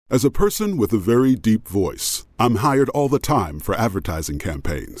As a person with a very deep voice, I'm hired all the time for advertising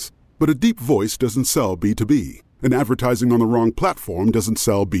campaigns. But a deep voice doesn't sell B2B, and advertising on the wrong platform doesn't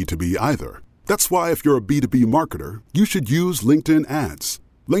sell B2B either. That's why if you're a B2B marketer, you should use LinkedIn ads.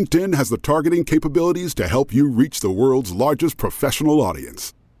 LinkedIn has the targeting capabilities to help you reach the world's largest professional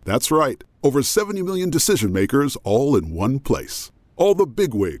audience. That's right, over 70 million decision makers all in one place. All the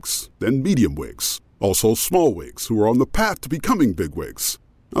big wigs, then medium wigs, also small wigs who are on the path to becoming big wigs.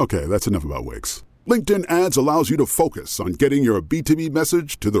 Okay, that's enough about wigs. LinkedIn ads allows you to focus on getting your B2B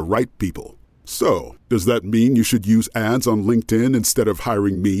message to the right people. So, does that mean you should use ads on LinkedIn instead of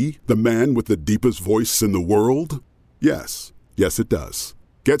hiring me, the man with the deepest voice in the world? Yes. Yes, it does.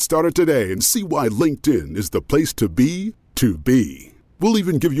 Get started today and see why LinkedIn is the place to be to be. We'll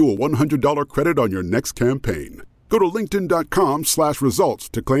even give you a $100 credit on your next campaign. Go to linkedin.com/results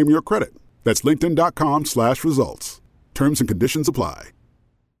to claim your credit. That's linkedin.com/results. Terms and conditions apply.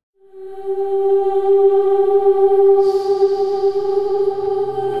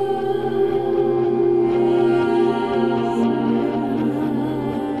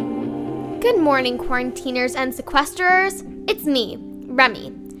 Good morning, quarantiners and sequesterers. It's me,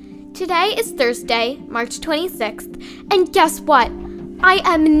 Remy. Today is Thursday, March 26th, and guess what? I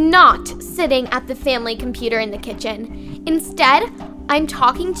am not sitting at the family computer in the kitchen. Instead, I'm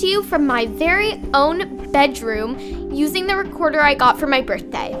talking to you from my very own bedroom using the recorder I got for my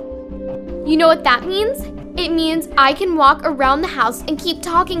birthday. You know what that means? It means I can walk around the house and keep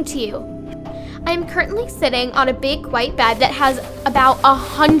talking to you. I am currently sitting on a big white bed that has about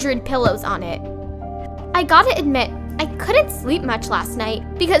 100 pillows on it. I gotta admit, I couldn't sleep much last night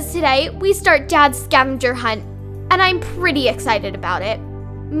because today we start Dad's scavenger hunt, and I'm pretty excited about it.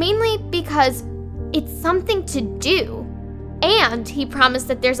 Mainly because it's something to do. And he promised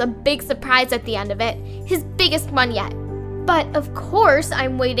that there's a big surprise at the end of it, his biggest one yet. But of course,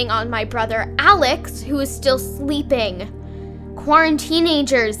 I'm waiting on my brother Alex, who is still sleeping.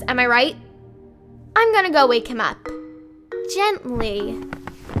 Quarantinagers, am I right? I'm gonna go wake him up. Gently.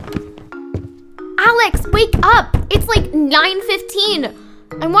 Alex, wake up! It's like 9:15.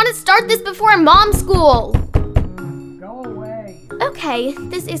 I want to start this before mom's school. Go away. Okay,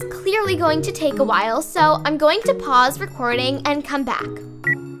 this is clearly going to take a while, so I'm going to pause recording and come back.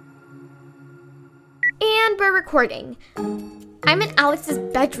 And we're recording. I'm in Alex's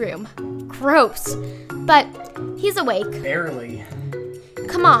bedroom. Gross. But he's awake. Barely.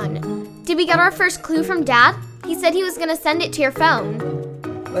 Come on. Did we get our first clue from Dad? He said he was going to send it to your phone.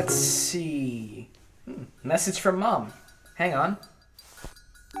 Let's see. Message from Mom. Hang on.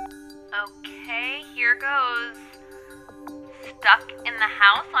 Okay, here goes. Stuck in the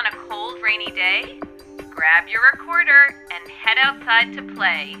house on a cold, rainy day? Grab your recorder and head outside to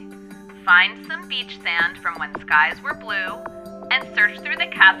play. Find some beach sand from when skies were blue and search through the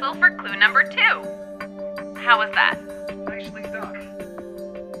castle for clue number 2. How was that? Nicely done.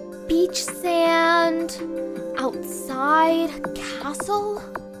 Beach sand, outside, castle?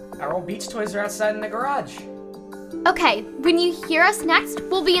 Our old beach toys are outside in the garage. Okay, when you hear us next,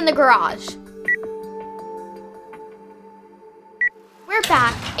 we'll be in the garage. We're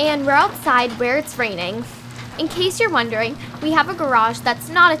back, and we're outside where it's raining. In case you're wondering, we have a garage that's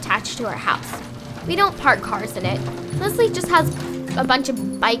not attached to our house. We don't park cars in it. Leslie just has a bunch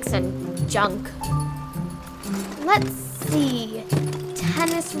of bikes and junk. Let's see.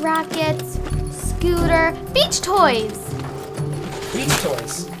 Tennis rackets, scooter, beach toys. Beach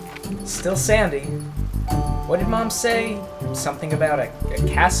toys. Still sandy. What did Mom say? Something about a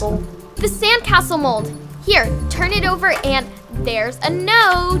castle? The sandcastle mold. Here, turn it over and there's a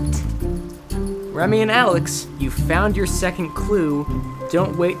note. Remy and Alex, you found your second clue.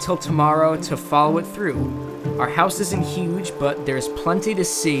 Don't wait till tomorrow to follow it through. Our house isn't huge, but there's plenty to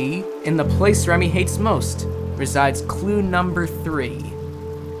see. In the place Remy hates most resides clue number 3.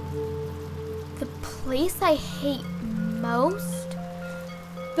 The place I hate most?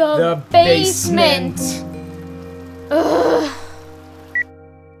 The basement. Ugh.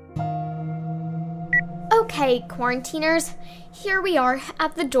 Okay, quarantiners, here we are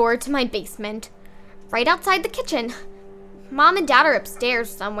at the door to my basement, right outside the kitchen. Mom and Dad are upstairs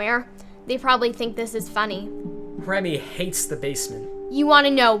somewhere. They probably think this is funny. Remy hates the basement. You want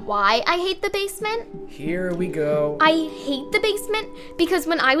to know why I hate the basement? Here we go. I hate the basement because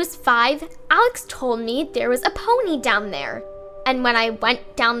when I was 5, Alex told me there was a pony down there. And when I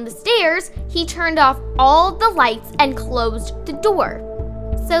went down the stairs, he turned off all the lights and closed the door.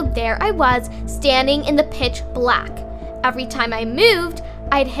 So there I was, standing in the pitch black. Every time I moved,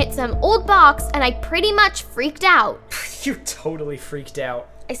 I'd hit some old box and I pretty much freaked out. You totally freaked out.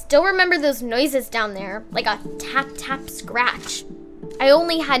 I still remember those noises down there, like a tap tap scratch. I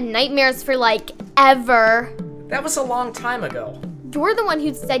only had nightmares for ever. That was a long time ago. You're the one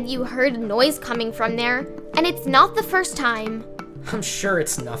who said you heard a noise coming from there, and it's not the first time. I'm sure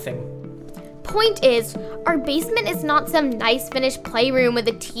it's nothing. Point is, our basement is not some nice finished playroom with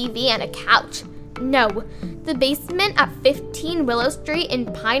a TV and a couch. No, the basement at 15 Willow Street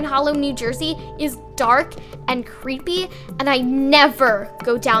in Pine Hollow, New Jersey is dark and creepy, and I never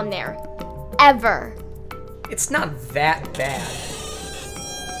go down there. Ever. It's not that bad.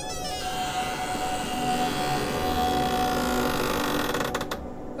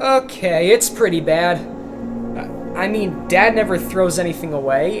 Okay, it's pretty bad. I mean, Dad never throws anything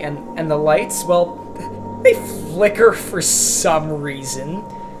away, and the lights, well, they flicker for some reason.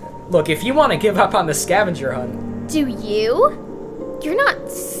 Look, if you want to give up on the scavenger hunt... Do you? You're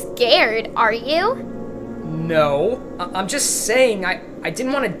not scared, are you? No. I'm just saying, I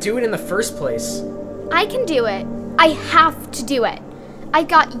didn't want to do it in the first place. I can do it. I have to do it. I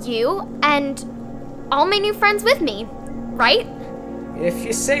got you and all my new friends with me, right? If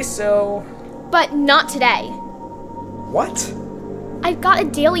you say so. But not today. What? I've got a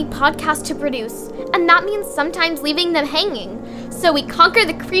daily podcast to produce, and that means sometimes leaving them hanging. So we conquer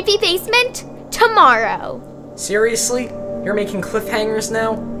the creepy basement tomorrow. Seriously? You're making cliffhangers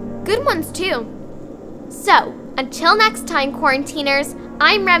now? Good ones, too. So, until next time, quarantiners,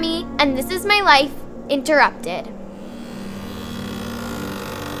 I'm Remy, and this is my life interrupted.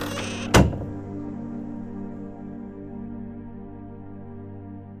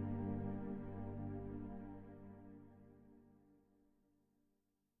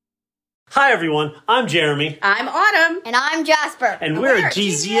 Hi everyone, I'm Jeremy. I'm Autumn. And I'm Jasper. And we're a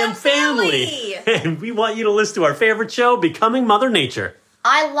GZM family. And we want you to listen to our favorite show, Becoming Mother Nature.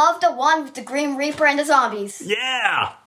 I love the one with the Grim Reaper and the zombies. Yeah!